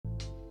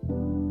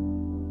All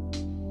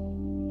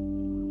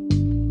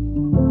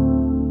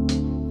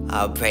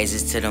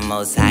praises to the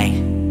Most High.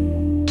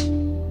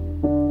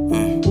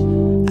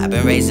 I've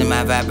been raising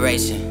my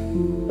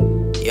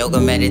vibration, yoga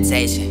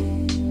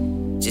meditation,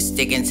 just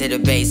sticking to the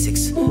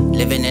basics,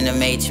 living in the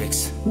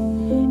matrix.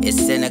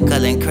 It's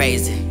cynical and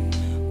crazy,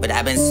 but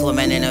I've been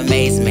swimming in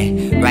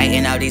amazement,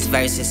 writing all these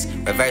verses,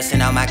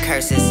 reversing all my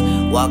curses,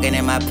 walking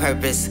in my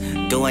purpose,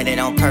 doing it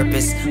on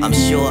purpose. I'm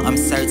sure, I'm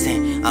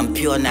certain, I'm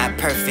pure, not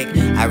perfect.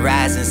 I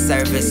rise in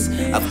service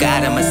of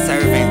God, I'm a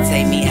servant.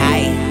 Take me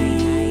high.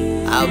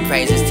 All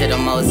praises to the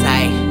Most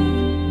High.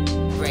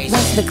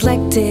 Once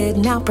neglected,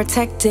 now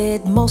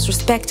protected, most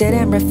respected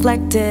and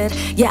reflected.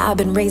 Yeah, I've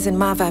been raising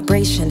my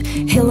vibration,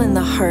 healing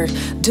the hurt,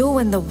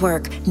 doing the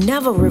work,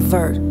 never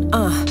revert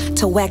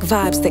to whack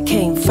vibes that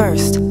came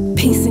first.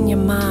 Peace in your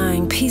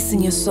mind, peace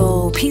in your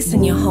soul, peace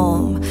in your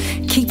home.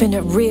 Keeping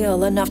it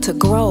real enough to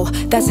grow,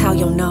 that's how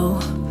you'll know.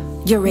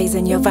 You're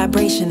raising your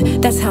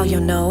vibration, that's how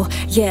you'll know.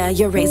 Yeah,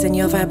 you're raising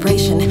your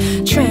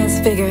vibration.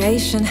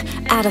 Transfiguration,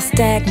 out of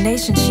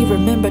stagnation, she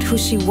remembered who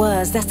she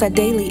was, that's a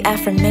daily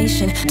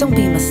affirmation. Don't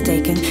be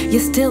mistaken,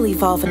 you're still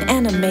evolving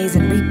and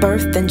amazing.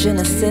 Rebirth and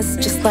genesis,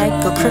 just like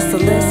a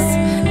chrysalis.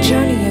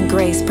 Journey in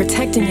grace,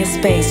 protecting your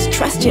space,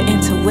 trust your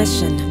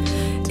intuition.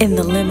 In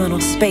the liminal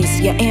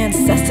space, your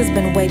ancestors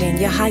been waiting,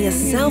 your higher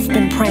self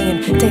been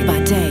praying day by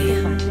day.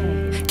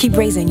 Keep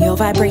raising your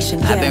vibration,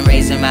 yeah. I've been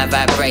raising my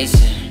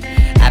vibration.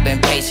 I've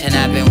been patient,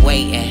 I've been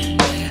waiting.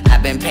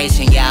 I've been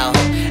patient, y'all.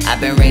 I've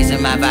been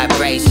raising my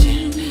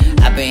vibration.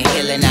 I've been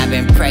healing, I've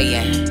been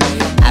praying.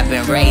 I've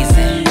been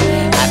raising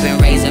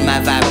my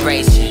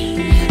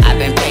vibration. I've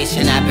been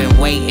patient, I've been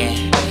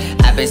waiting.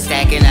 I've been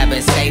stacking, I've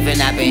been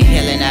saving, I've been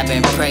healing, I've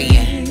been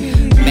praying.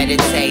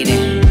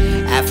 Meditating,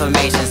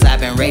 affirmations, I've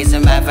been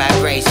raising my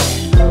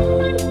vibration.